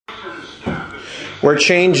We're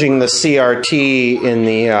changing the CRT in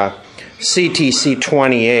the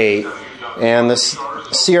CTC28, and the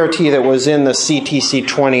CRT that was in the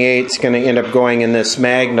CTC28 is going to end up going in this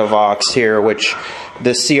Magnavox here, which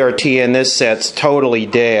the CRT in this set's totally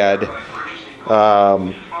dead.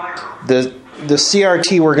 The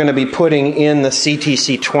CRT we're going to be putting in the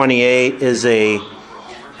CTC28 is an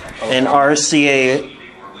RCA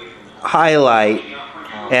highlight,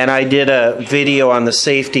 and I did a video on the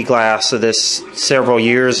safety glass of this several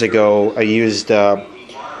years ago. I used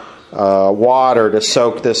water to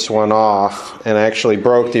soak this one off, and I actually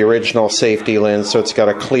broke the original safety lens, so it's got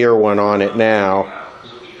a clear one on it now.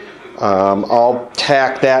 I'll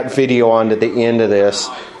tack that video onto the end of this.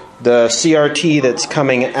 The CRT that's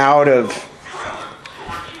coming out of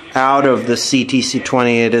the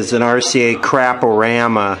CTC28 is an RCA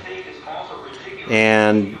Craporama,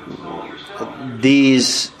 and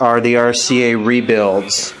these are the RCA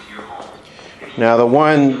rebuilds. Now the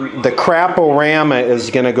Craporama is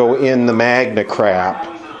going to go in the Magna Crap,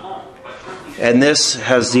 and this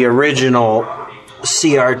has the original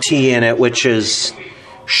CRT in it, which is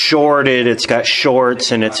shorted. It's got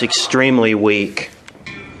shorts and it's extremely weak.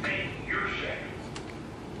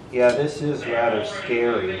 Yeah, this is rather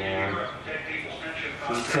scary, man.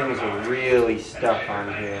 These things are really stuck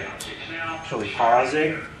on here. Actually, pause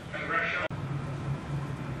it.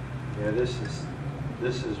 Yeah, this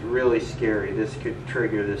is really scary. This could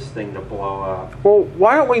trigger this thing to blow up. Well,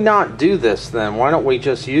 why don't we not do this then? Why don't we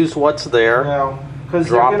just use what's there,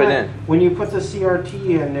 drop it in? When you put the CRT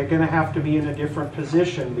in, they're going to have to be in a different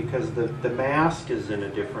position because the mask is in a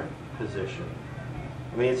different position.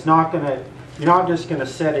 I mean, it's not going to... You're not just going to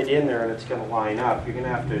set it in there and it's going to line up. You're going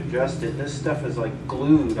to have to adjust it. This stuff is like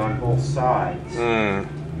glued on both sides.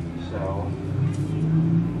 So,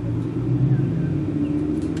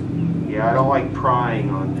 yeah, I don't like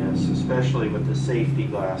prying on this, especially with the safety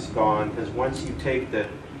glass gone, because once you take the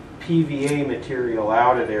PVA material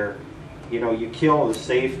out of there, you kill the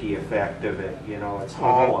safety effect of it. It's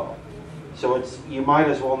hollow. So you might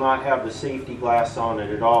as well not have the safety glass on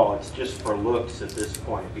it at all. It's just for looks at this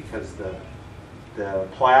point, because the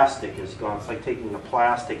plastic is gone. It's like taking the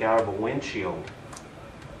plastic out of a windshield.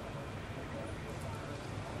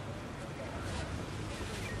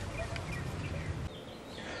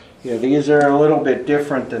 Yeah, these are a little bit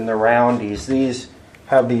different than the roundies. These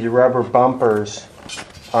have these rubber bumpers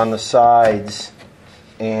on the sides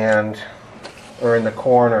or in the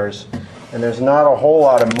corners, and there's not a whole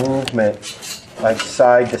lot of movement, like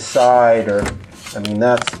side to side, I mean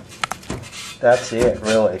that's it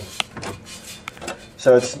really.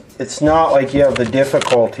 So it's not like you have the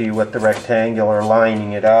difficulty with the rectangular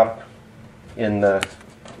lining it up in the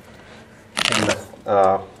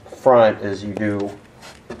front as you do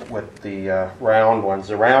with the round ones.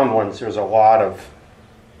 The round ones, there's a lot of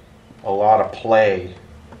play.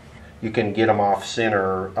 You can get them off center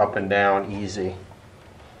or up and down easy.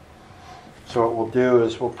 So what we'll do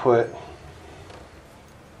is we'll put...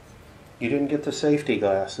 You didn't get the safety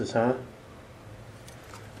glasses, huh?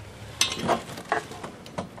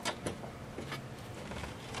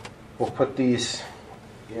 We'll put these,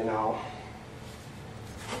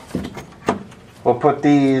 we'll put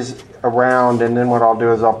these around, and then what I'll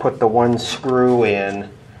do is I'll put the one screw in,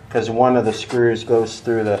 because one of the screws goes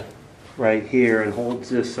through the right here and holds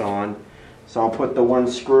this on. So I'll put the one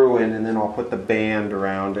screw in, and then I'll put the band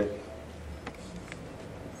around it.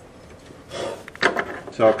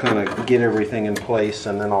 So I'll kind of get everything in place,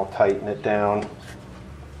 and then I'll tighten it down.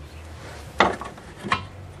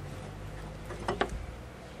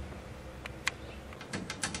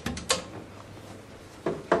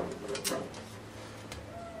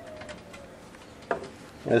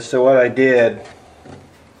 So what I did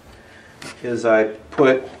is I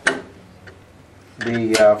put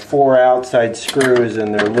the 4 outside screws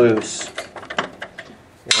and they're loose.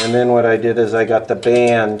 And then what I did is I got the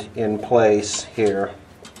band in place here.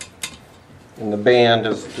 And the band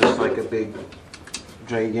is just like a big,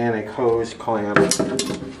 gigantic hose clamp.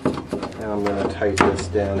 Now I'm going to tighten this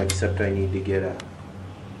down, except I need to get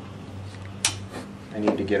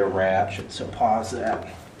a ratchet, so pause that.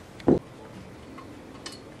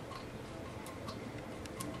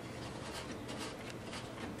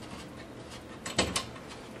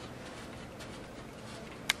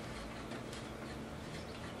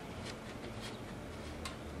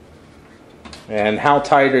 And how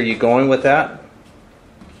tight are you going with that?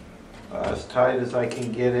 As tight as I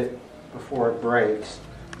can get it before it breaks.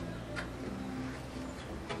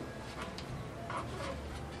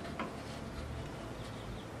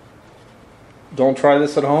 Don't try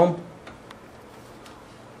this at home?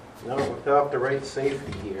 No, without the right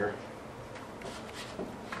safety gear.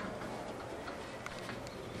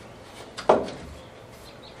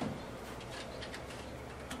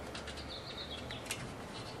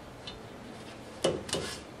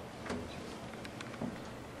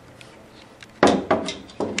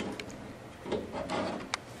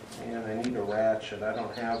 attach it. I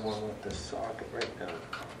don't have one with this socket right now.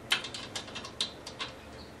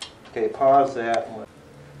 Okay, pause that one.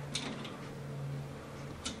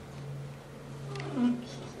 This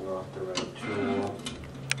is not the right tool.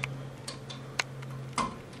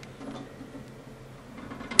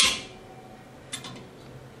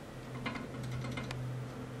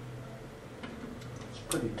 It's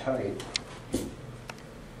pretty tight.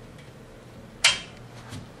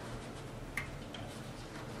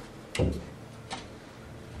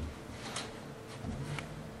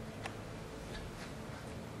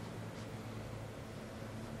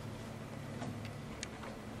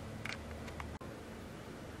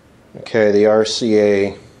 Okay, the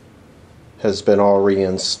RCA has been all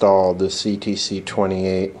reinstalled, the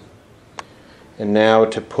CTC28. And now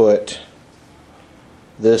to put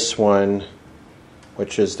this one,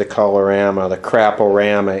 which is the colorama, the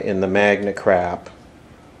craporama in the magnet crap.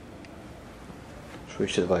 We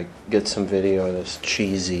should like get some video of this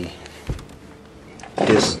cheesy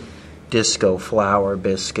disco flour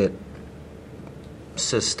biscuit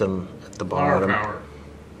system at the bottom.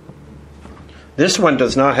 This one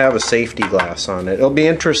does not have a safety glass on it. It'll be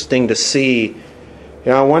interesting to see. You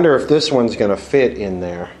know, I wonder if this one's going to fit in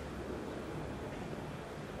there.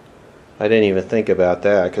 I didn't even think about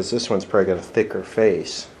that because this one's probably got a thicker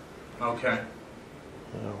face. Okay.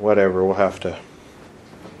 Whatever, we'll have to.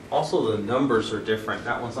 Also, the numbers are different.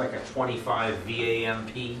 That one's like a 25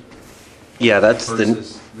 VAMP. Yeah, that's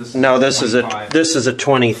this is a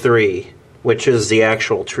 23, which is the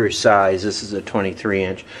actual true size. This is a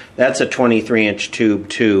 23-inch. That's a 23-inch tube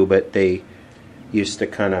too, but they used to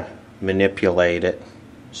kind of manipulate it,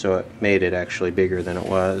 so it made it actually bigger than it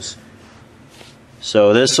was.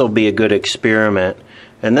 So this will be a good experiment.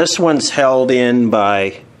 And this one's held in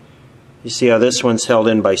by, you see how this one's held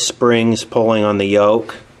in by springs pulling on the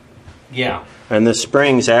yoke? Yeah. And the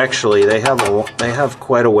springs actually, they have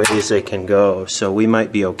quite a ways they can go, so we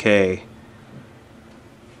might be okay.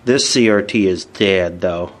 This CRT is dead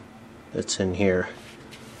though. It's in here.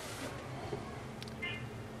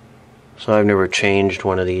 So I've never changed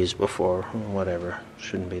one of these before. Whatever.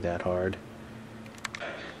 Shouldn't be that hard.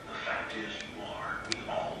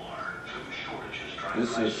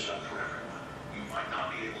 This is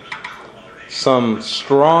some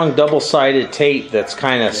strong double-sided tape that's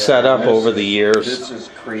kind of set up over the years. This is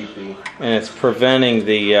creepy. And it's preventing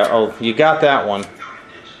the, oh, you got that one.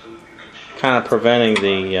 Kind of preventing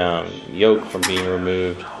the yoke from being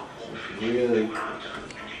removed. Really?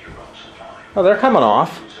 Oh, they're coming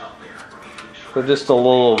off. They're just a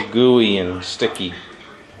little gooey and sticky.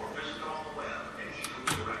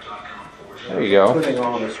 There you go. Putting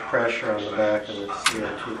all this pressure on the back of the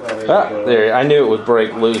CRT. Oh, there, I knew it would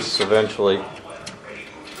break loose eventually.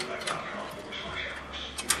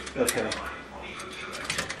 Okay.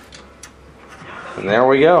 And there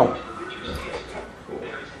we go.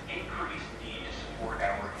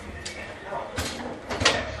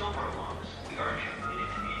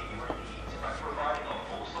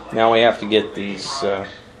 Now we have to get these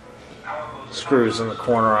screws in the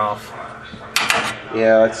corner off.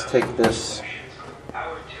 Yeah, let's take this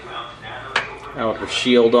outer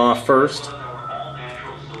shield off first. I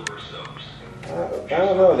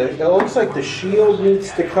don't know. It looks like the shield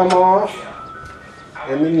needs to come off,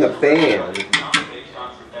 and then the band.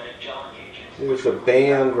 There's a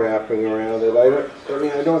band wrapping around it.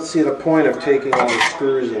 I don't see the point of taking all the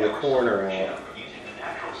screws in the corner out.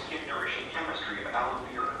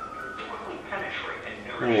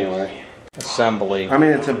 Anyway. Assembly. I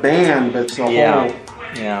mean, it's a band, but it's a whole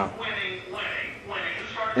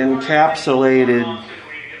encapsulated.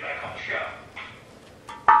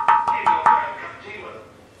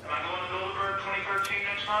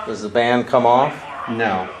 Does the band come off?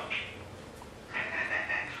 No.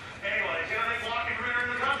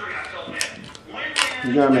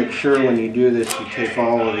 You gotta make sure when you do this, you take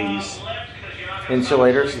all of these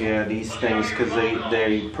insulators. Yeah, these things, because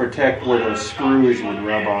they protect where those screws would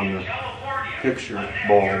rub on the picture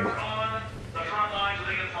bulb.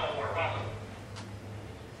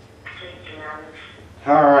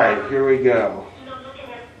 All right, here we go.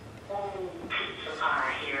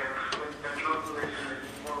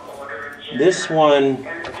 This one,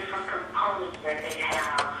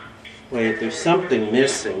 wait, there's something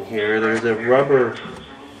missing here. There's a rubber.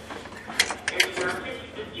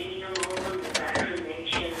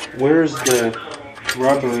 Where's the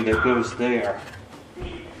rubber that goes there?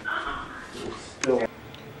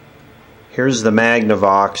 Here's the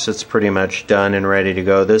Magnavox. It's pretty much done and ready to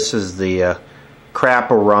go. This is the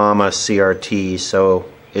Craporama CRT, so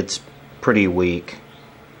it's pretty weak.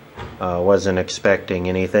 Wasn't expecting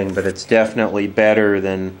anything, but it's definitely better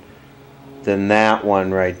than than that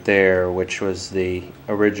one right there, which was the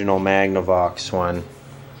original Magnavox one.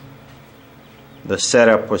 The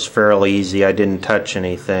setup was fairly easy. I didn't touch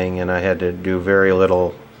anything, and I had to do very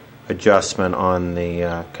little adjustment on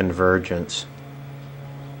the convergence.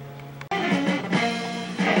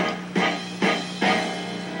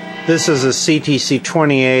 This is a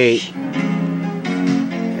CTC28,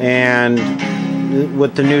 and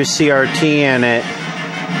with the new CRT in it,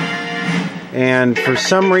 and for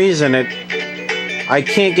some reason I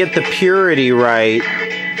can't get the purity right.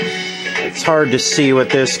 It's hard to see with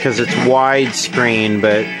this because it's widescreen,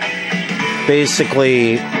 but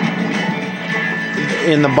basically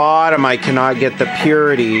in the bottom I cannot get the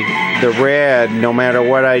purity, the red. No matter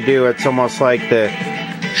what I do, it's almost like the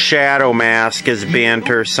shadow mask is bent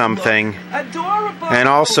or something. And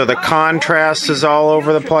also the contrast is all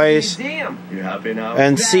over the place.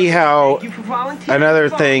 And see how another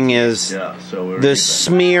thing is the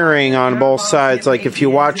smearing on both sides. Like if you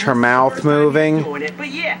watch her mouth moving, or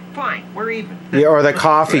the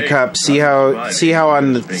coffee cup, see how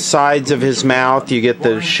on the sides of his mouth you get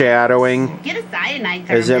the shadowing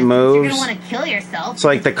as it moves. It's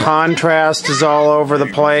like the contrast is all over the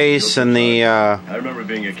place, and the I remember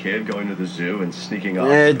being a kid going to the zoo and sneaking off.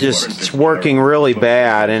 it's working really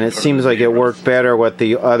bad, and it seems like it worked better with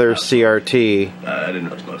the other CRT.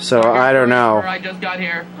 So I don't know.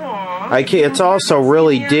 It's also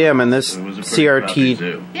really dim, and this CRT.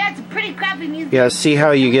 Yeah, it's a pretty crappy music. Yeah, see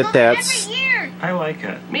how you get that? I like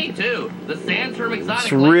it. Me too. The sands from Exotic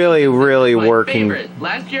It's really, really working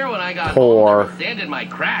Last year when I got poor. home, there was sand in my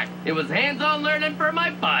crack. It was hands-on learning for my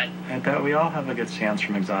butt. I bet we all have a good Sands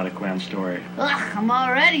from Exotic Land story. Ugh, I'm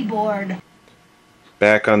already bored.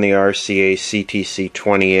 Back on the RCA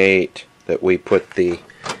CTC28 that we put the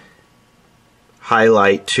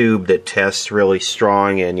highlight tube that tests really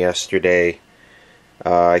strong in yesterday.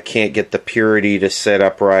 I can't get the purity to set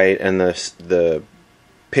up right, and the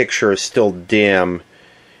picture is still dim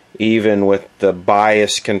even with the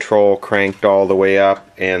bias control cranked all the way up,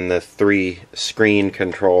 and the 3 screen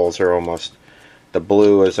controls are almost, the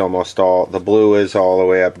blue is all the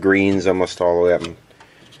way up, green's almost all the way up,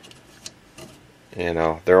 you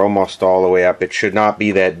know, they're almost all the way up. It should not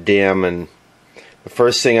be that dim. And the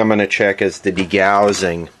first thing I'm going to check is the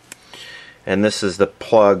degaussing, and this is the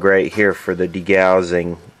plug right here for the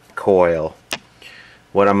degaussing coil.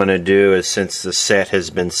 What I'm going to do is, since the set has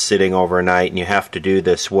been sitting overnight, and you have to do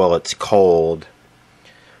this while it's cold,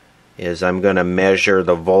 is I'm going to measure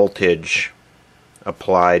the voltage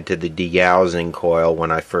applied to the degaussing coil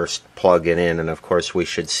when I first plug it in, and of course we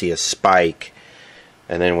should see a spike,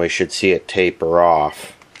 and then we should see it taper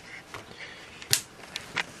off.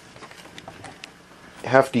 You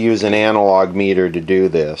have to use an analog meter to do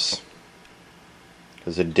this,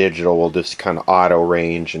 because a digital will just kind of auto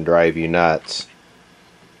range and drive you nuts.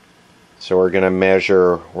 So we're going to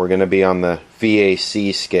measure, we're going to be on the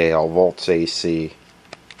VAC scale, volts AC.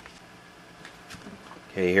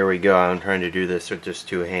 Okay, here we go. I'm trying to do this with just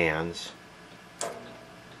 2 hands.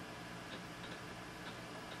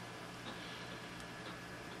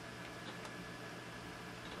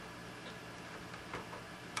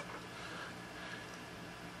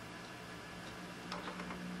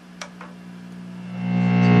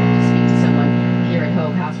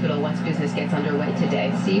 Business gets underway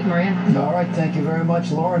today. Steve, Maria? All right, thank you very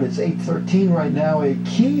much, Lauren. It's 8:13 right now. A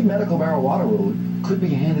key medical marijuana rule could be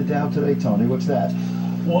handed down today, Tony. What's that?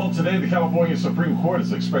 Well, today the California Supreme Court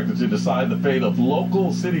is expected to decide the fate of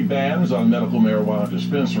local city bans on medical marijuana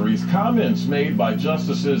dispensaries. Comments made by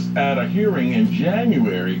justices at a hearing in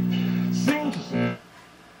January seem to...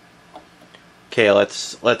 Okay,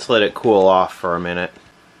 let's let it cool off for a minute.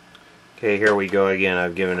 Okay, here we go again.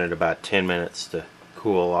 I've given it about 10 minutes to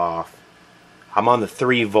cool off. I'm on the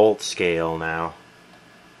 3 volt scale now.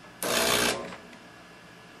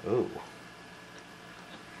 Ooh.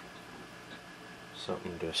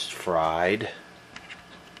 Something just fried.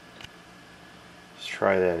 Let's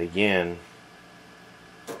try that again.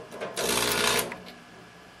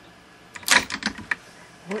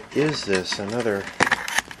 What is this? Another...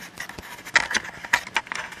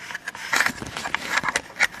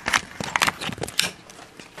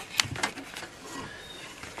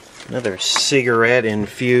 Another cigarette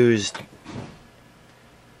infused.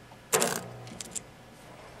 What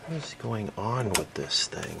is going on with this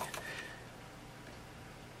thing?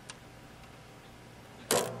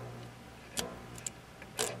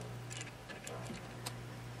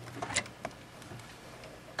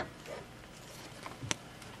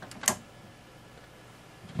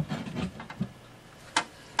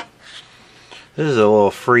 This is a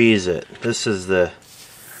little freeze it. This is the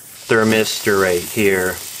thermistor right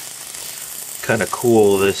here. kind of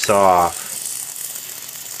cool this off.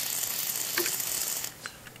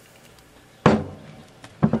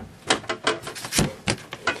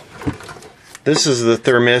 This is the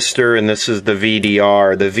thermistor and this is the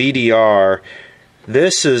VDR. The VDR,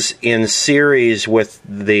 this is in series with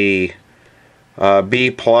the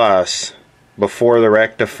B plus before the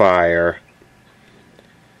rectifier,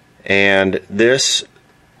 and this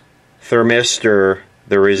thermistor,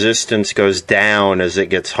 the resistance goes down as it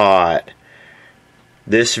gets hot.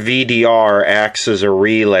 This VDR acts as a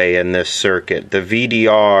relay in this circuit. The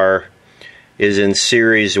VDR is in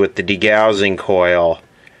series with the degaussing coil,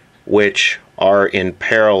 which are in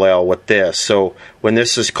parallel with this. So when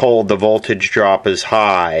this is cold, the voltage drop is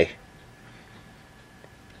high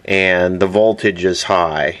and the voltage is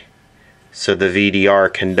high, so the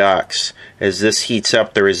VDR conducts. As this heats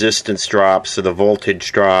up, the resistance drops, so the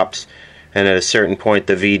voltage drops, and at a certain point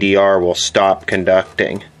the VDR will stop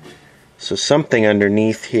conducting. So something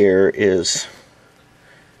underneath here is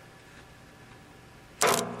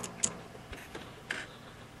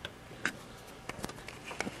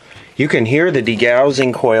you can hear the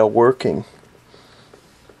degaussing coil working.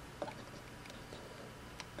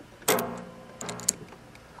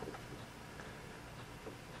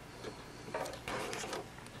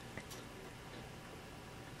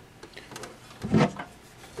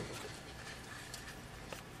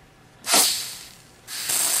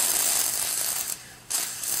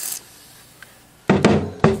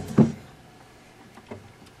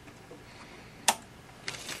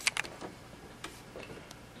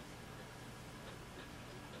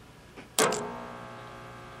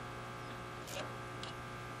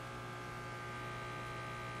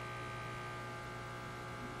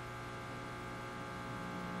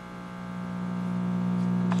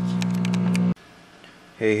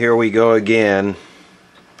 Okay, here we go again.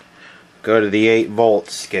 Go to the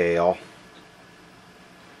 8-volt scale.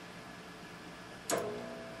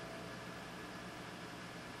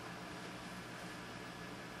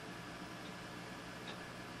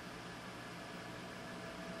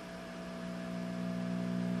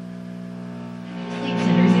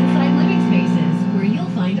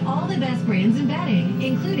 All the best brands and bedding,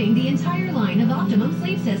 including the entire line of Optimum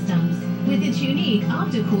sleep systems. With its unique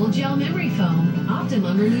OptiCool gel memory foam,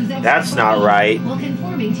 Optimum removes excess That's not right. while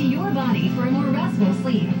conforming to your body for a more restful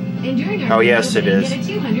sleep. And during our Oh yes it is.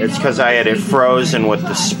 It's because I had it frozen with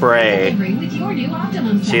the spray.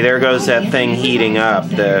 See, there goes that thing heating up.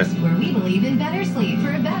 Where we believe in better sleep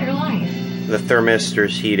for a better life. The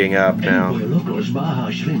thermistor's heating up now. Pollo Loco's Baja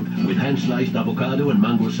shrimp with hand-sliced avocado and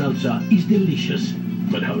mango salsa is delicious.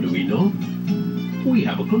 But how do we know? We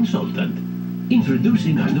have a consultant.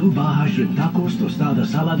 Introducing our new Baja shrimp tacos, tostada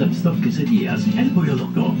salad, and stuffed quesadillas. El Pollo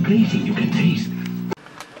Loco, anything you can taste.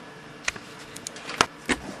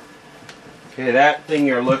 Okay, that thing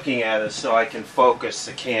you're looking at is so I can focus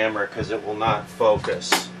the camera, because it will not focus.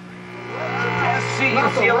 USC,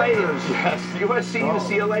 UCLA. Yes, USC,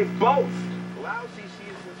 UCLA, both. Lousy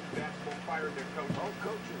seasons in basketball fired their coach. Both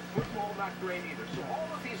coaches. Football not great either. So all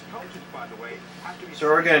of these coaches, by the way, have to be... So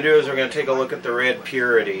what we're going to do is we're going to take a look at the red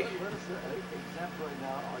purity.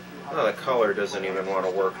 Oh, the color doesn't even want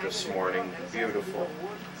to work this morning. Beautiful.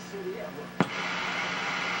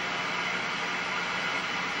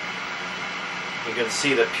 You can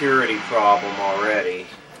see the purity problem already.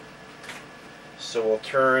 So we'll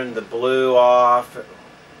turn the blue off, and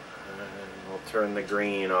we'll turn the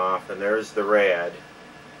green off, and there's the red.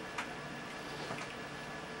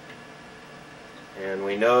 And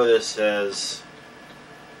we know this has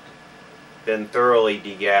been thoroughly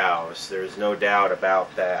degaussed. There's no doubt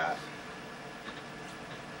about that.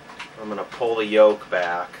 I'm going to pull the yoke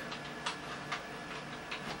back.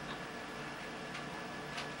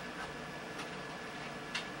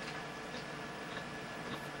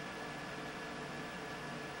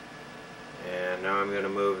 And now I'm going to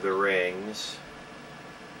move the rings.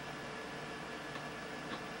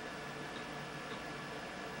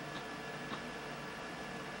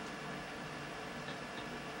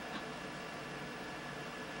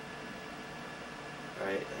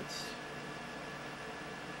 Right, it's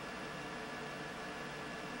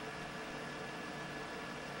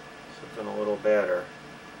something a little better.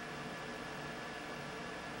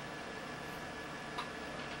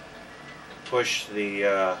 Push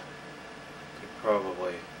the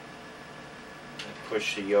probably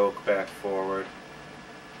push the yoke back forward.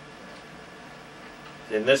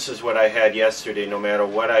 And this is what I had yesterday. No matter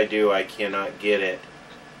what I do, I cannot get it.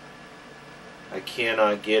 I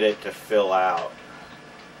cannot get it to fill out.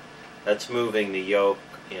 That's moving the yoke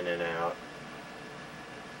in and out.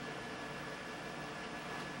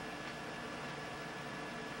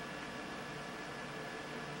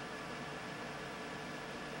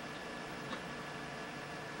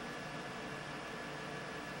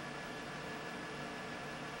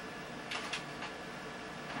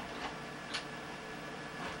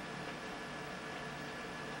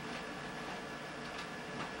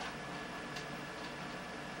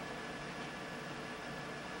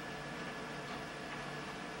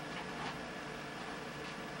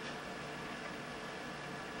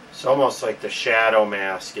 It's almost like the shadow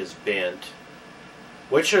mask is bent,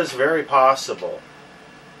 which is very possible.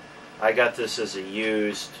 I got this as a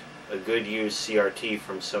good used CRT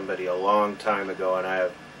from somebody a long time ago, and I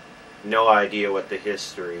have no idea what the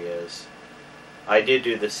history is. I did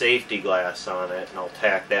do the safety glass on it, and I'll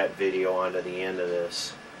tack that video onto the end of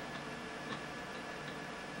this.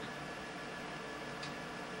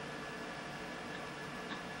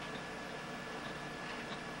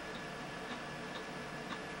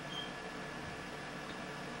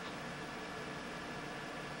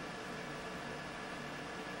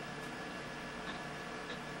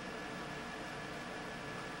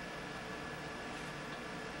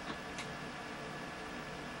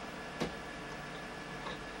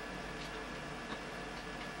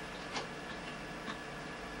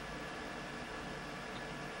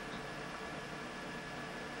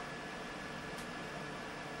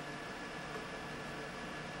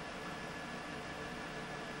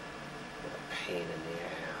 Pain in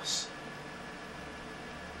the ass.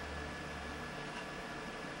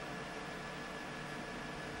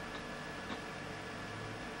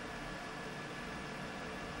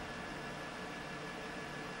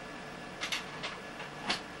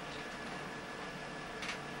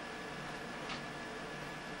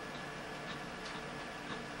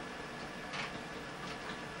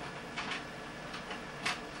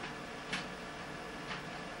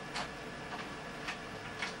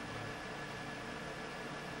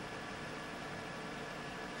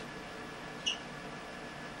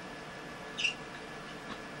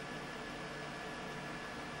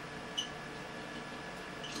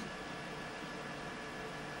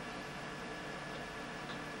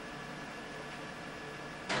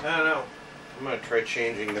 I don't know. I'm going to try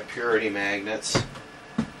changing the purity magnets.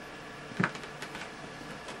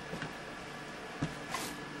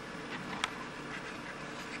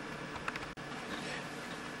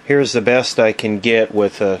 Here's the best I can get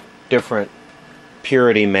with a different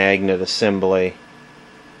purity magnet assembly.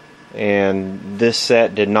 And this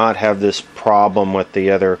set did not have this problem with the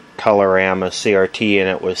other Colorama CRT, and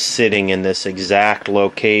it was sitting in this exact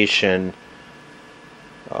location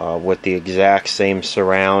with the exact same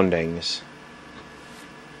surroundings.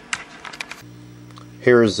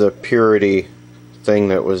 Here's the purity thing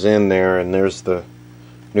that was in there, and there's the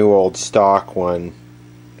new old stock one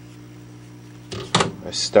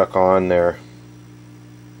I stuck on there.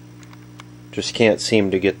 Just can't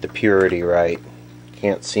seem to get the purity right.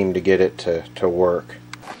 Can't seem to get it to work.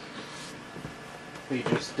 Let me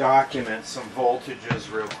just document some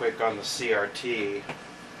voltages real quick on the CRT.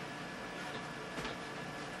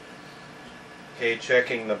 Okay,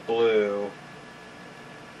 checking the blue.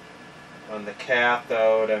 On the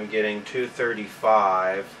cathode, I'm getting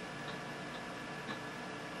 235.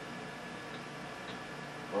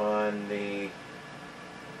 On the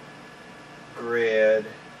grid,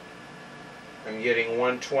 I'm getting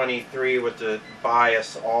 123 with the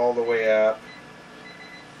bias all the way up,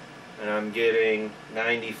 and I'm getting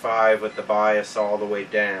 95 with the bias all the way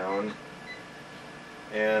down.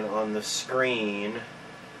 And on the screen,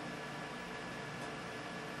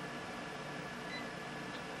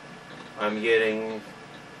 I'm getting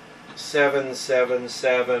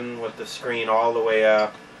 777 with the screen all the way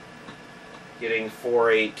up, getting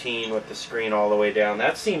 418 with the screen all the way down.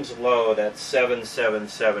 That seems low, that's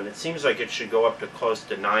 777. It seems like it should go up to close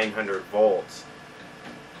to 900 volts.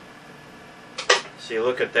 See,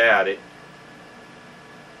 look at that. If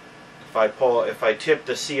I tip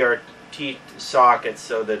the CRT socket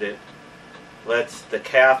so that it lets the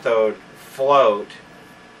cathode float,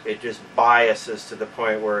 it just biases to the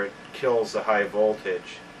point where it kills the high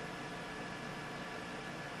voltage.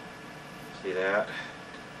 See that?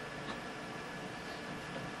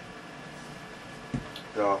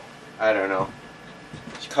 So, I don't know.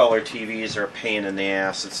 These color TVs are a pain in the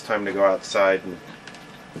ass. It's time to go outside and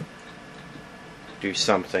do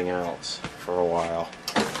something else for a while.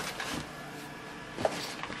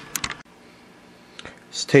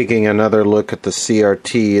 Just taking another look at the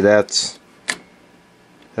CRT.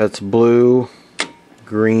 That's blue,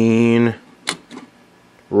 green,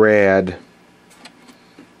 red,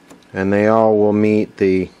 and they all will meet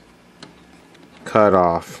the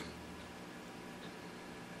cutoff.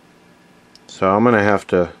 So I'm going to have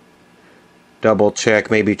to double check,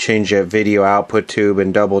 maybe change that video output tube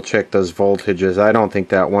and double check those voltages. I don't think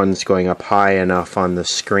that one's going up high enough on the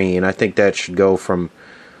screen. I think that should go from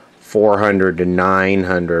 400 to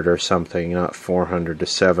 900 or something, not 400 to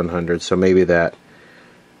 700. So maybe that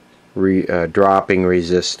dropping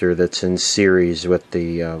resistor that's in series with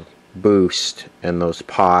the boost and those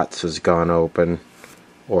pots has gone open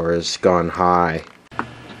or has gone high.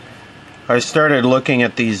 I started looking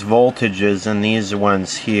at these voltages, and these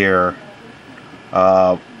ones here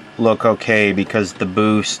look okay because the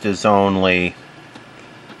boost is only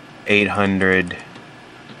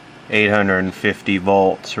 850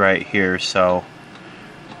 volts right here, so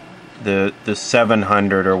the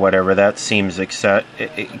 700 or whatever, that seems it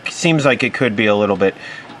seems like it could be a little bit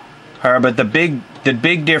higher, but the big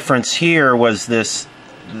difference here was this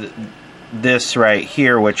right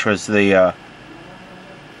here, which was the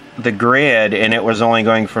grid, and it was only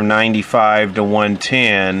going from 95 to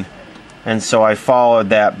 110, and so I followed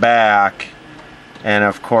that back, and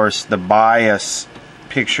of course the bias,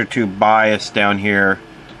 picture tube bias down here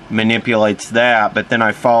manipulates that, but then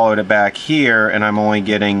I followed it back here, and I'm only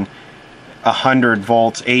getting 100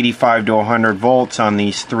 volts, 85 to 100 volts on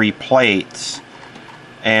these 3 plates,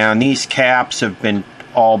 and these caps have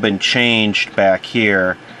all been changed back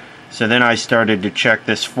here. So then I started to check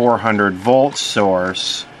this 400 volt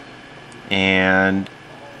source, and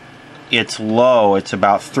it's low, it's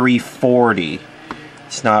about 340,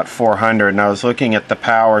 it's not 400, and I was looking at the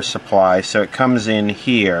power supply, so it comes in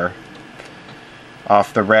here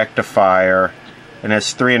off the rectifier, and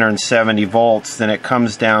it's 370 volts, then it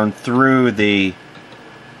comes down through the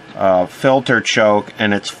filter choke,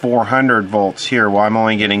 and it's 400 volts here. Well, I'm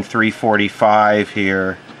only getting 345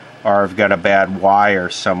 here, or I've got a bad wire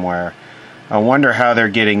somewhere. I wonder how they're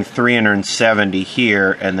getting 370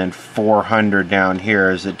 here and then 400 down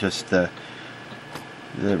here. Is it just the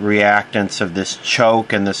reactance of this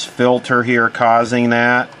choke and this filter here causing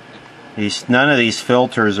that? None of these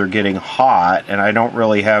filters are getting hot, and I don't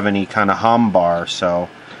really have any kind of hum bar, so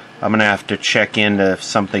I'm going to have to check into if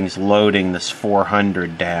something's loading this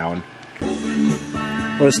 400 down.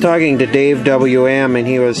 I was talking to Dave WM, and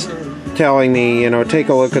he was telling me, you know, take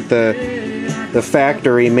a look at the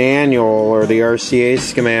factory manual or the RCA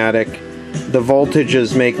schematic. The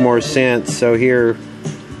voltages make more sense. So here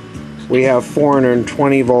we have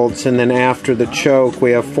 420 volts, and then after the choke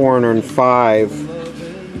we have 405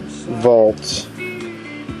 volts.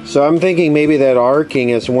 So I'm thinking maybe that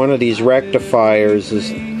arcing is one of these rectifiers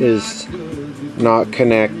is not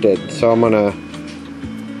connected. So I'm gonna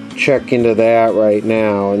check into that right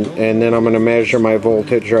now, and then I'm gonna measure my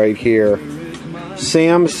voltage right here.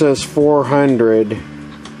 Sam says 400.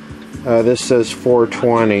 This says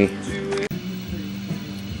 420.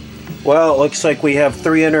 Well, it looks like we have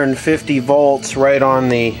 350 volts right on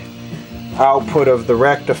the output of the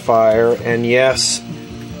rectifier, and yes,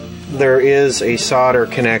 there is a solder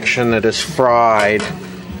connection that is fried.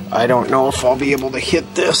 I don't know if I'll be able to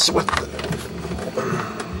hit this with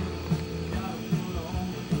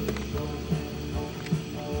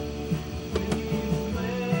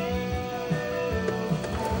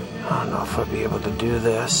I don't know if I'll be able to do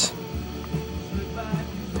this.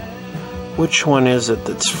 Which one is it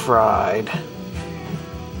that's fried?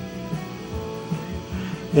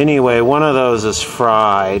 Anyway, one of those is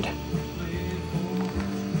fried.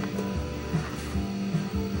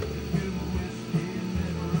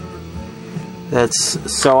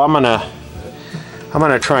 So I'm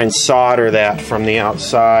gonna try and solder that from the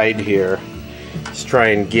outside here. Let's try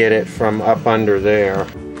and get it from up under there.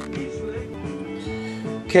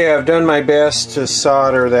 Okay, I've done my best to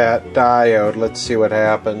solder that diode. Let's see what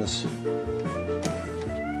happens.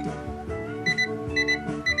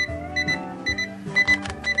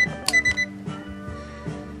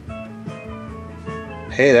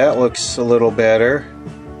 Hey, that looks a little better.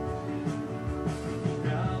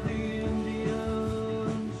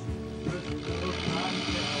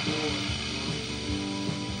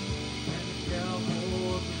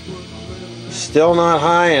 Still not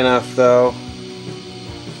high enough though.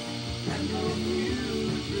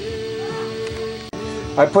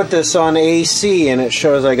 I put this on AC and it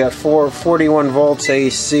shows I got 41 volts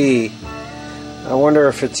AC. I wonder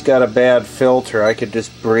if it's got a bad filter. I could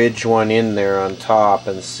just bridge one in there on top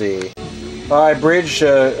and see. I bridged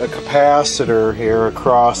a capacitor here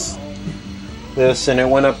across this, and it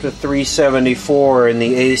went up to 374, and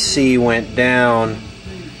the AC went down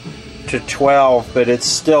to 12, but it's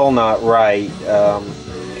still not right.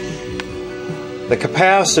 The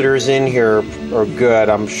capacitors in here are good,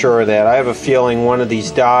 I'm sure of that. I have a feeling one of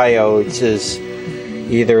these diodes is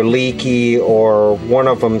either leaky or one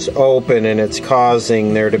of them's open and it's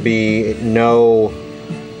causing there to be no,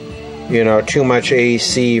 too much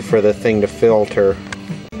AC for the thing to filter.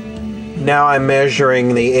 Now I'm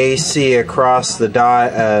measuring the AC across the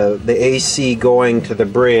AC going to the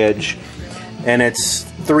bridge, and it's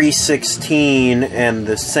 316, and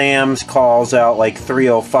the SAMS calls out like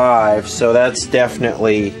 305, so that's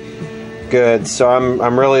definitely good. So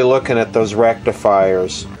I'm really looking at those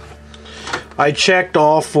rectifiers. I checked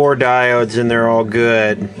all 4 diodes and they're all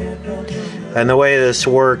good. And the way this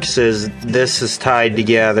works is this is tied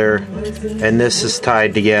together and this is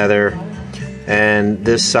tied together, and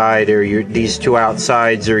this side or these 2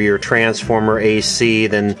 outsides are your transformer AC,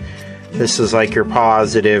 then this is like your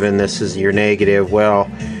positive and this is your negative.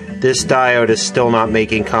 Well, this diode is still not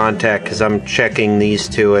making contact because I'm checking these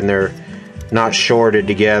 2 and they're not shorted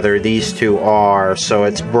together. These 2 are, so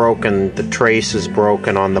it's broken. The trace is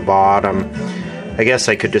broken on the bottom. I guess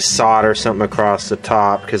I could just solder something across the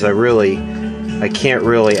top because I can't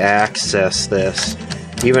really access this.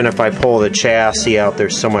 Even if I pull the chassis out,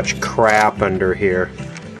 there's so much crap under here.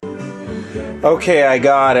 Okay, I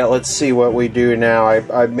got it. Let's see what we do now.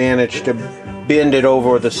 I managed to bend it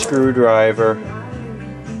over with a screwdriver.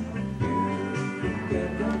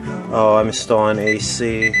 Oh, I'm still on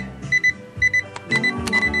AC.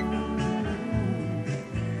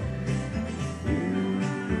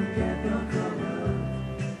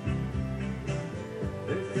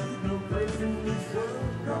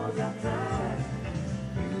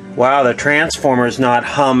 Wow, the transformer's not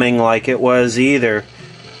humming like it was either.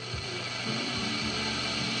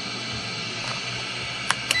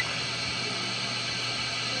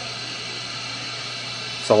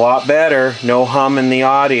 It's a lot better. No hum in the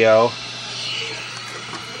audio.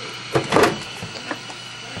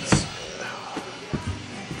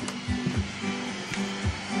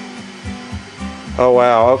 Oh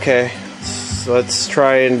wow, okay. So let's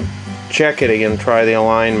try and check it again, try the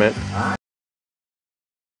alignment.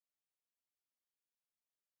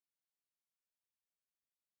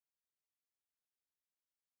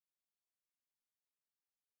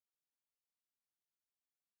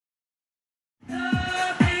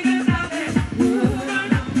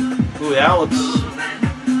 Ooh,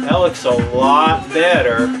 that looks a lot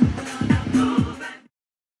better.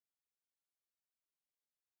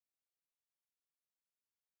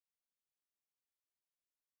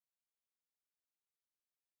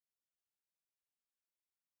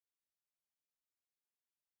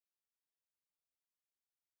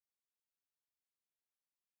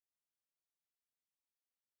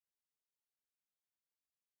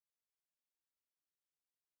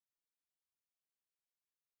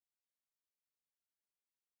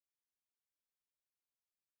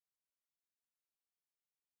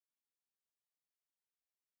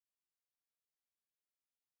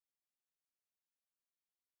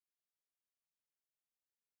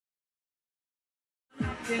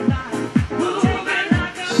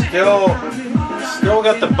 Still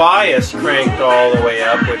got the bias cranked all the way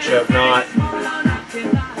up, which I'm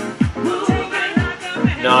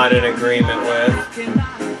not in agreement with.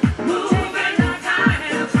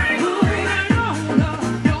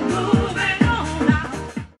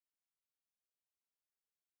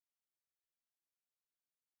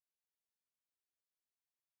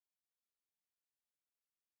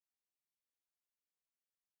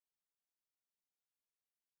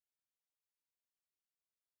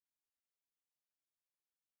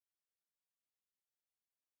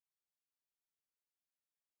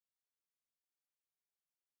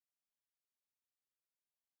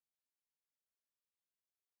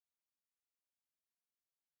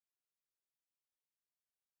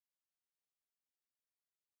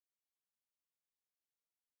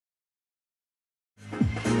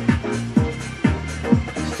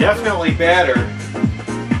 Definitely better.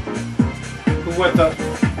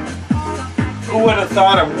 Who would have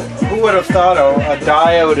thought a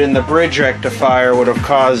diode in the bridge rectifier would have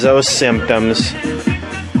caused those symptoms?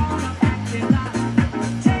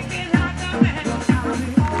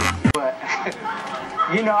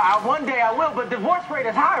 You know, one day I will, but divorce rate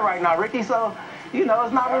is high right now, Ricky, so, you know,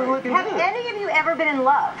 it's not really looking good. Have any of you ever been in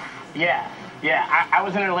love? Yeah. I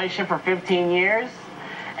was in a relationship for 15 years,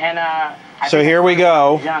 and, so here we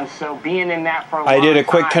go. Young, so being in that for a I did a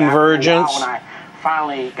quick time, convergence. When I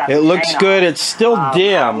finally got it looks good. It's still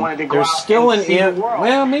dim. There's still an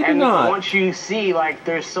well, maybe and not. Once you see, like,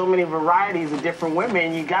 there's so many varieties of different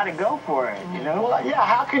women, you got to go for it, you know? Well, yeah,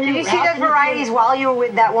 how can you... Did you see those varieties while you were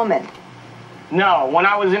with that woman? No, when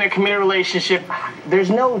I was in a committed relationship, there's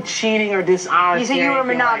no cheating or dishonesty. You said you were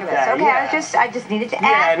monogamous. Like okay, yeah. I just needed to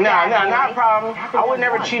ask. Yeah, not a problem. I would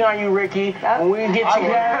never cheat on you, Ricky. When we get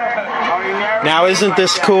together, now isn't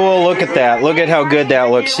this cool? Look at that. Look at how good that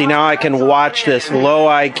looks. See, now I can watch this low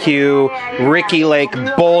IQ Ricky Lake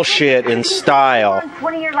bullshit in style.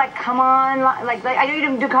 What are your, like, come on, like I know you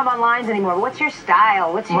don't do come on lines anymore, but what's your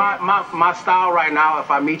style? What's your... My style right now, if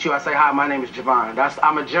I meet you, I say, hi, my name is Javon.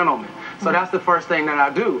 I'm a gentleman. So that's the first thing that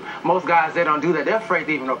I do. Most guys, they don't do that. They're afraid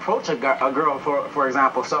to even approach a girl, for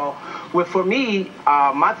example. So for me,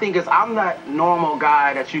 my thing is I'm that normal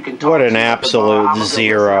guy that you can talk to. What an absolute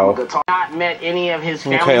zero. Not met any of his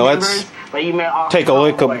family Okay, members, let's but you met all take a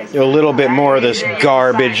look a little bit more of this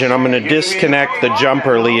garbage, and I'm going to disconnect the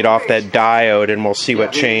jumper lead off that diode, and we'll see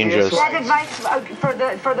what changes. That advice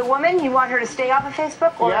for the woman, you want her to stay off of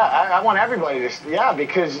Facebook? Or? Yeah, I want everybody to, yeah,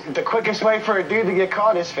 because the quickest way for a dude to get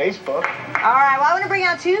caught is Facebook. All right, well, I want to bring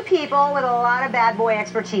out two people with a lot of bad boy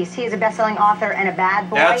expertise. He is a best-selling author and a bad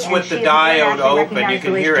boy. That's with the diode open. You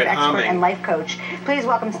can hear it humming. And life coach. Please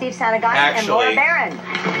welcome Steve Sanagani and Laura Barron.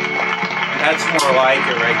 That's more like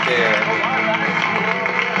it right there.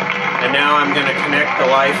 And now I'm going to connect the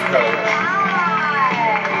life coach.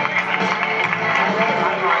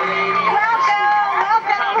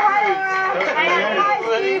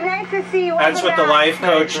 To see you. That's what the life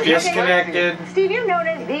coach disconnected. Steve, you're known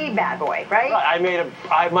as the bad boy,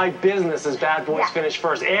 right? My business is bad boys finish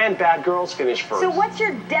first and bad girls finish first. So what's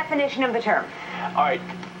your definition of the term? All right.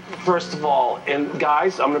 First of all, and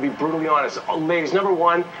guys, I'm going to be brutally honest. Ladies, number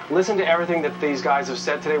one, listen to everything that these guys have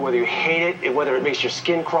said today, whether you hate it, whether it makes your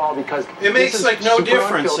skin crawl, because it makes like no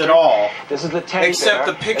difference at all. This is the tape except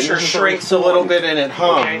the picture shrinks a little bit and it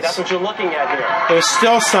hums. Okay, that's what you're looking at here. There's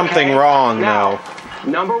still something wrong, though.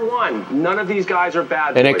 Number one, none of these guys are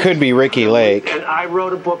bad boys. And it could be Ricky Lake. And I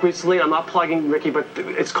wrote a book recently. I'm not plugging Ricky, but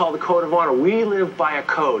it's called The Code of Honor. We live by a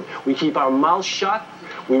code. We keep our mouths shut.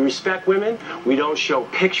 We respect women. We don't show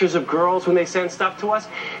pictures of girls when they send stuff to us.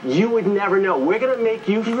 You would never know. We're going to make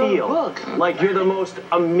you feel like you're the most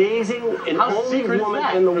amazing and only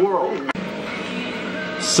woman in the world.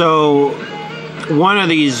 So, one of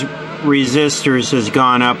these resistors has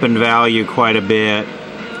gone up in value quite a bit.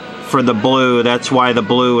 For the blue, that's why the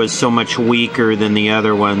blue is so much weaker than the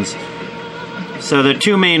other ones. So the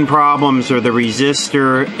two main problems are the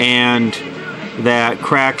resistor and that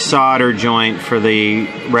cracked solder joint for the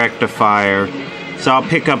rectifier. So I'll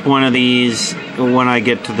pick up one of these when I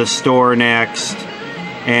get to the store next,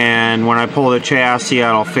 and when I pull the chassis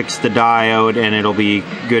out, I'll fix the diode and it'll be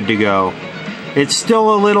good to go. It's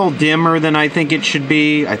still a little dimmer than I think it should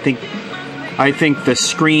be. I think the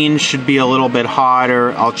screen should be a little bit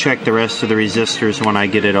hotter. I'll check the rest of the resistors when I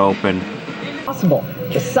get it open.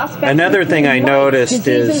 Another thing I noticed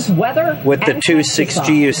is with the two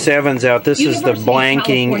 6GU7s out, this is the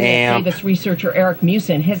blanking amp researcher Eric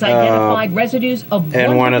Musin has identified residues of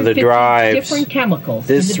and one of the drives. Different chemicals.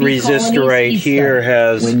 This resistor right here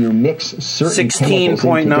has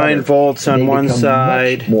 16.9 volts on one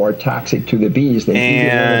side, more toxic to the bees than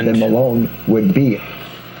and Malone would be.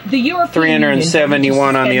 The European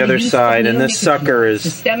 371 on the other side, and this sucker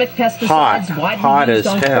is hot as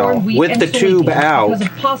hell, with the tube out.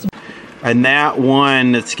 And that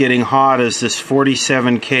one that's getting hot is this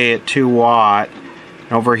 47K at 2 watt.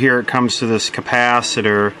 Over here it comes to this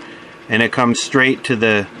capacitor, and it comes straight to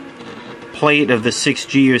the plate of the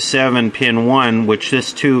 6GU7 pin 1, which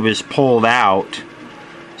this tube is pulled out.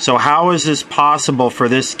 So how is this possible for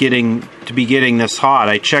this to be getting this hot?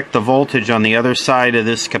 I checked the voltage on the other side of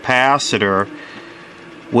this capacitor,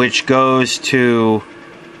 which goes to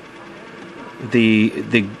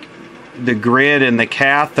the grid and the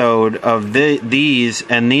cathode of these,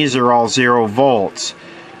 and these are all 0 volts.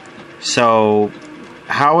 So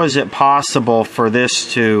how is it possible for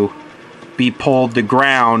this to be pulled to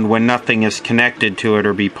ground when nothing is connected to it,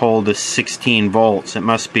 or be pulled to 16 volts? It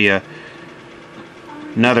must be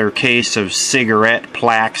another case of cigarette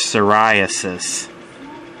plaque psoriasis.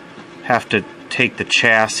 Have to take the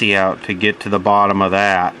chassis out to get to the bottom of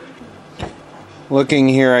that. Looking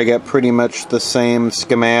here, I got pretty much the same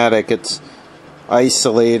schematic. It's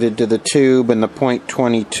isolated to the tube and the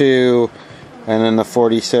 .22 and then the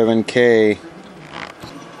 47K.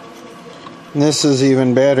 And this is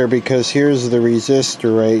even better because here's the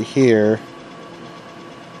resistor right here,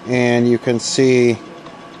 and you can see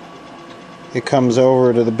it comes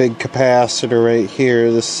over to the big capacitor right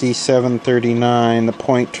here, the C739, the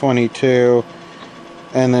 .22,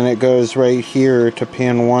 and then it goes right here to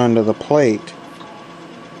pin 1 to the plate.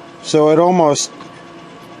 So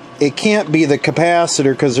it can't be the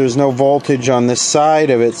capacitor because there's no voltage on this side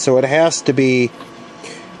of it, so it has to be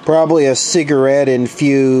probably a cigarette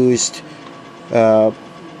infused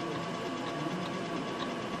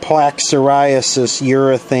plaque psoriasis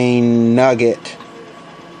urethane nugget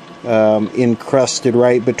encrusted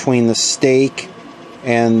right between the stake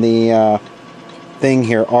and the thing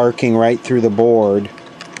here, arcing right through the board.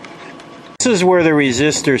 This is where the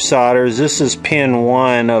resistor solders. This is pin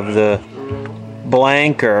 1 of the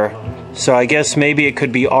blanker, so I guess maybe it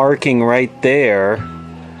could be arcing right there.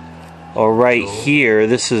 or right here,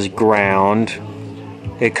 this is ground.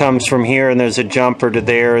 It comes from here and there's a jumper to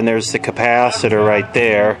there and there's the capacitor right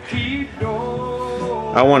there.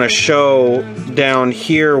 I want to show down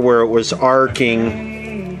here where it was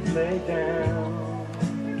arcing,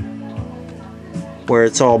 where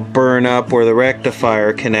it's all burned up where the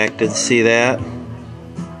rectifier connected. See that?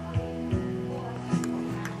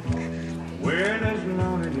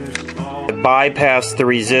 It bypassed the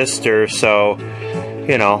resistor, so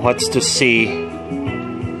you know, let's just see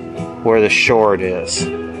where the short is.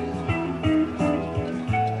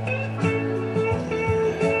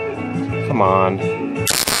 Come on.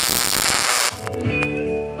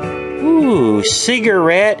 Ooh,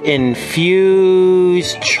 cigarette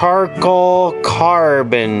infused charcoal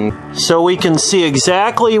carbon. So we can see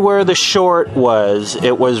exactly where the short was.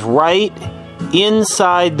 It was right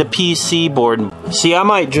inside the PC board. See, I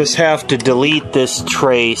might just have to delete this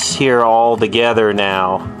trace here altogether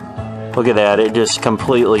now. Look at that, it just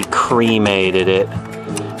completely cremated it.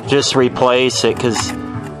 Just replace it, because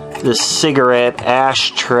this cigarette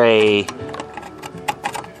ashtray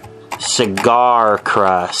cigar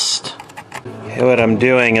crust. Okay, what I'm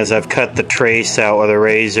doing is I've cut the trace out with a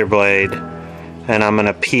razor blade, and I'm going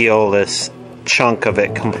to peel this chunk of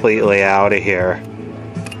it completely out of here.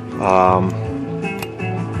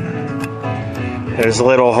 There's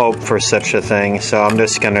little hope for such a thing, so I'm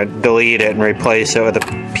just going to delete it and replace it with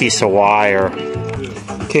a piece of wire.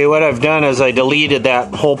 Okay, what I've done is I deleted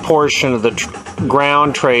that whole portion of the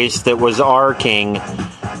ground trace that was arcing,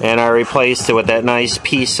 and I replaced it with that nice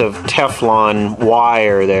piece of Teflon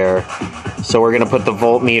wire there. So we're going to put the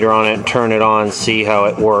voltmeter on it and turn it on and see how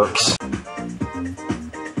it works.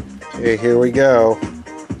 Okay, here we go.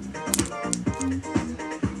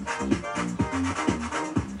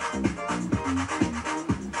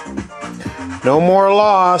 No more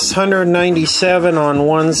loss, 197 on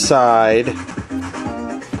one side.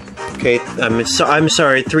 Okay, I'm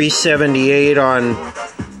sorry, 378 on,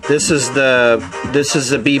 this is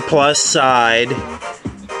the B plus side,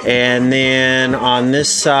 and then on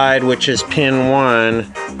this side, which is pin 1,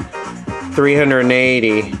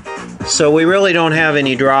 380. So we really don't have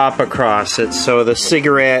any drop across it. So the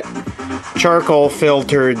cigarette, charcoal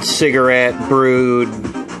filtered cigarette brewed,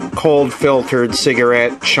 cold filtered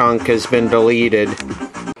cigarette chunk has been deleted.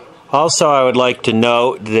 Also, I would like to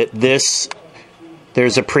note that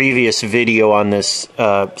there's a previous video on this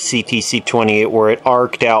CTC28 where it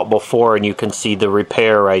arced out before, and you can see the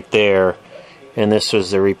repair right there. And this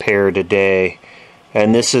was the repair today.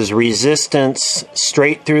 And this is resistance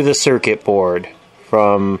straight through the circuit board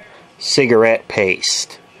from cigarette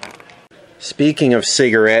paste. Speaking of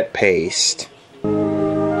cigarette paste,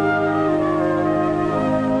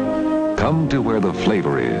 come to where the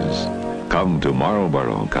flavor is. Come to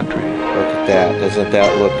Marlboro country. Look at that. Doesn't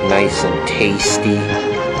that look nice and tasty?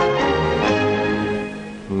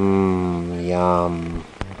 Mmm, yum.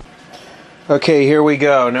 Okay, here we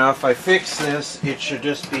go. Now if I fix this, it should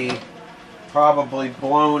just be probably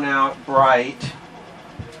blown out bright.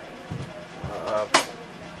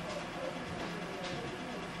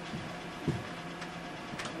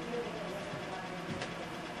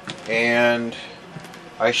 And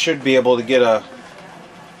I should be able to get a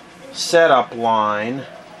setup line.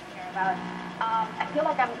 I feel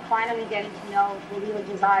like I'm finally getting to know the real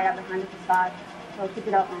desire behind the facade, so keep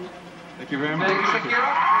it up, man. Thank you very much. Thank you, Shakira.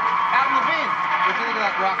 Adam Levine, what do you think of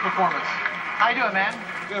that rock performance? How you doing, man?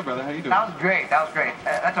 Good, brother. How you doing? That was great. That was great.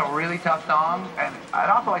 That's a really tough song, and I'd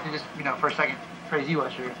also like to just, for a second, praise you,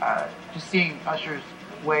 Usher. Just seeing Usher's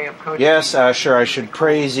way of coaching. Yes, Usher, I should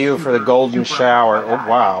praise you for the golden shower. Oh,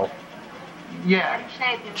 wow. Yeah.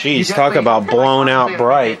 Geez, talk about blown out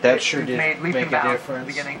bright. That sure did make a difference. At the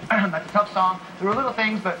beginning. That's a tough song. There were little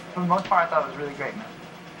things, but for the most part, I thought it was really great, man.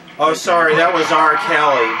 Oh, sorry, that was R.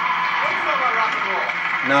 Kelly,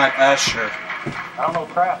 not Usher. I don't know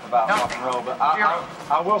crap about rock and roll, but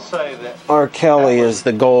I will say that R. Kelly is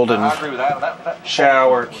the golden I agree with that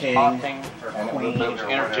shower king or queen. It was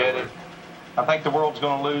energetic. I think the world's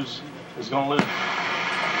going to lose. Is going to lose.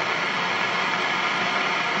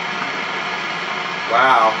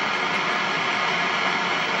 Wow.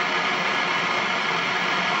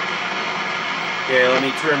 Okay, let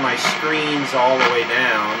me turn my screens all the way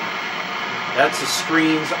down. That's the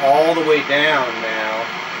screens all the way down now.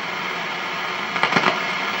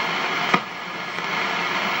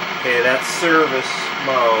 Okay, that's service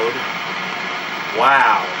mode.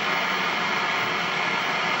 Wow.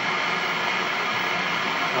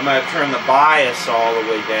 I'm going to turn the bias all the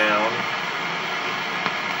way down.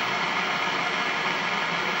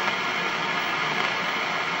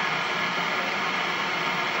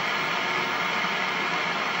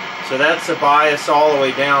 So that's the bias all the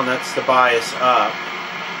way down, that's the bias up.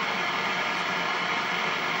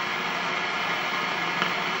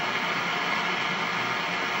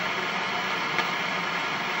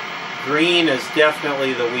 Green is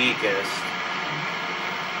definitely the weakest.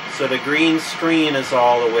 So the green screen is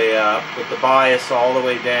all the way up, with the bias all the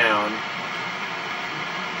way down.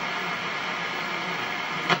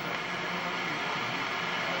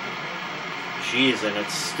 Jeez, and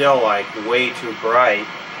it's still like way too bright.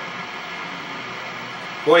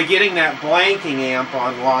 Boy, getting that blanking amp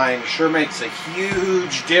online sure makes a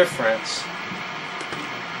huge difference.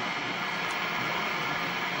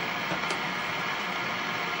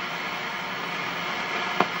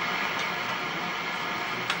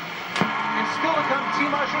 And still to come, T.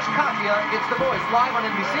 Marshall's Katya. It's The Voice live on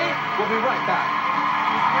NBC. We'll be right back.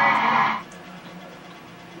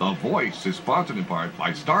 The Voice is sponsored in part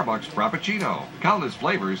by Starbucks Frappuccino. Countless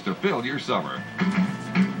flavors to fill your summer.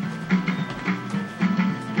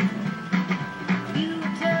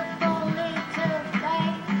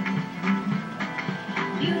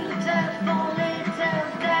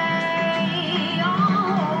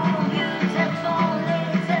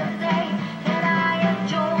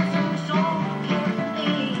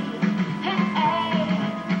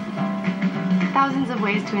 Thousands of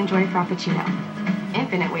ways to enjoy Frappuccino.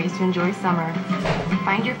 Infinite ways to enjoy summer.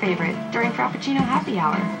 Find your favorite during Frappuccino Happy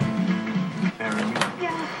Hour.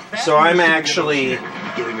 So I'm actually...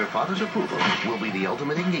 Getting your father's approval will be the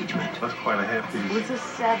ultimate engagement. That's quite a happy... It was the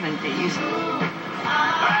 70s.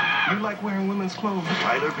 You like wearing women's clothes?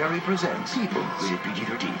 Tyler Perry presents People, rated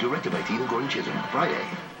PG-13, directed by Tina Gordon Chisholm. Friday.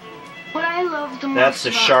 What I love the most That's the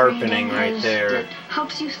about sharpening reading right is there. it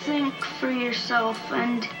helps you think for yourself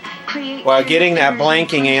and create. Well, getting that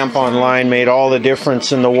blanking amp online made all the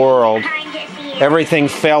difference in the world. Everything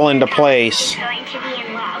fell into place.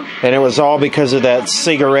 And it was all because of that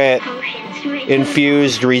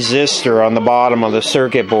cigarette-infused resistor on the bottom of the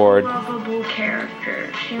circuit board. Lovable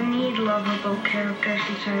characters. You need lovable characters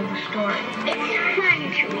inside the story. It's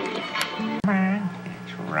fun to read.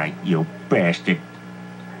 That's right, you bastard.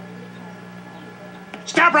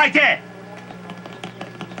 Stop right there!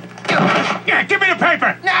 Yeah, give me the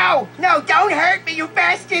paper! No, don't hurt me, you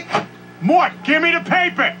bastard! Mort, give me the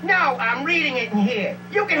paper! No, I'm reading it in here.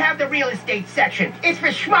 You can have the real estate section. It's for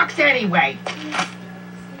schmucks anyway.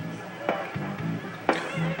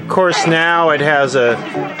 Of course, now it has a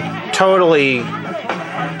totally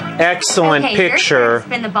excellent picture,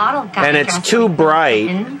 Spin the bottle, and it's too bright.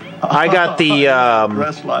 I got the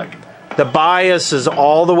bias is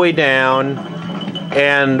all the way down,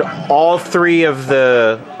 and all three of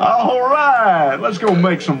the... All right, let's go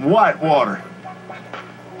make some white water.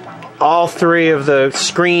 All three of the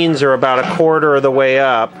screens are about a quarter of the way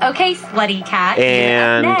up. Okay, slutty cat.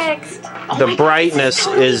 And you're up next. the brightness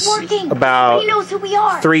is about He knows who we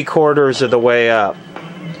are. 3/4 of the way up.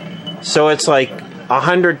 So it's like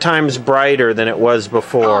 100 times brighter than it was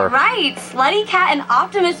before. All right, slutty cat and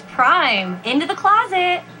Optimus Prime into the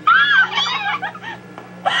closet.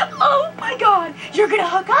 Oh my God! You're gonna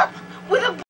hook up with a